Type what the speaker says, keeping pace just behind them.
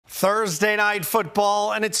Thursday night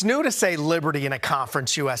football, and it's new to say Liberty in a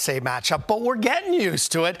Conference USA matchup, but we're getting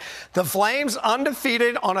used to it. The Flames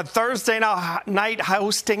undefeated on a Thursday night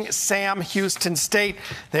hosting Sam Houston State.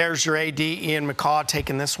 There's your AD, Ian McCaw,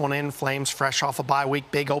 taking this one in. Flames fresh off a bye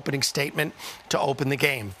week. Big opening statement to open the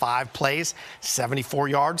game. 5 plays, 74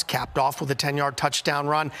 yards, capped off with a 10-yard touchdown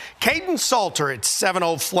run. Caden Salter, it's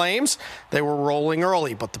 7-0 Flames. They were rolling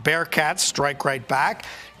early, but the Bearcats strike right back.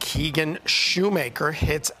 Keegan Shoemaker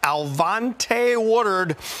hits Alvante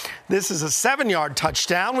Woodard. This is a 7-yard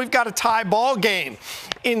touchdown. We've got a tie ball game.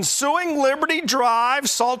 Ensuing Liberty drive,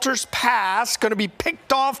 Salter's pass going to be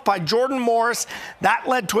picked off by Jordan Morris. That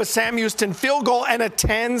led to a Sam Houston field goal and a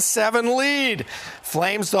 10-7 lead.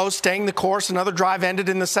 Flames, though, staying the course. Another drive ended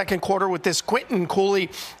in the second quarter with this Quentin Cooley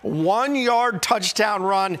 1-yard touchdown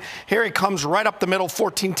run. Here he comes right up the middle,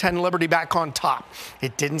 14-10 Liberty back on top.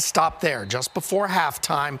 It didn't stop there. Just before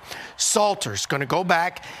halftime, Salter's going to go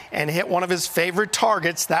back and hit one of his favorite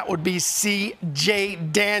targets. That would be C.J.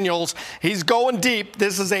 Daniels. He's going deep.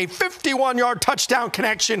 This is a 51-yard touchdown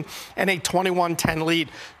connection and a 21-10 lead.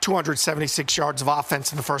 276 yards of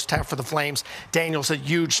offense in the first half for the Flames. Daniels, a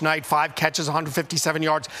huge night, 5 catches, 157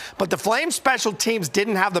 yards. But the Flames special teams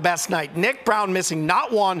didn't have the best night. Nick Brown missing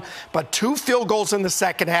not 1, but 2 field goals in the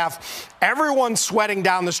second half. Everyone sweating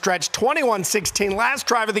down the stretch. 21-16, last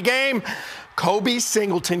drive of the game. Kobe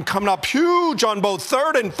Singleton coming up huge on both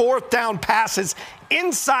 3rd and 4th down passes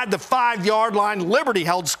inside the 5-yard line. Liberty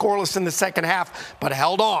held scoreless in the second half, but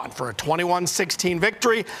held on for a 21-16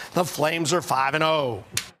 victory. The Flames are 5-0.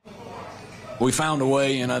 We found a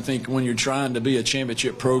way, and I think when you're trying to be a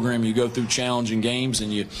championship program, you go through challenging games,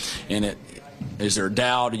 is there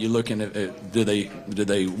doubt? Are you looking at did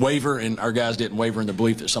they waver? And our guys didn't waver in the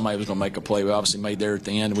belief that somebody was going to make a play. We obviously made there at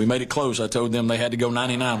the end. We made it close. I told them they had to go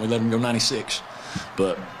 99. We let them go 96.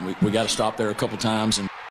 But we got to stop there a couple times. And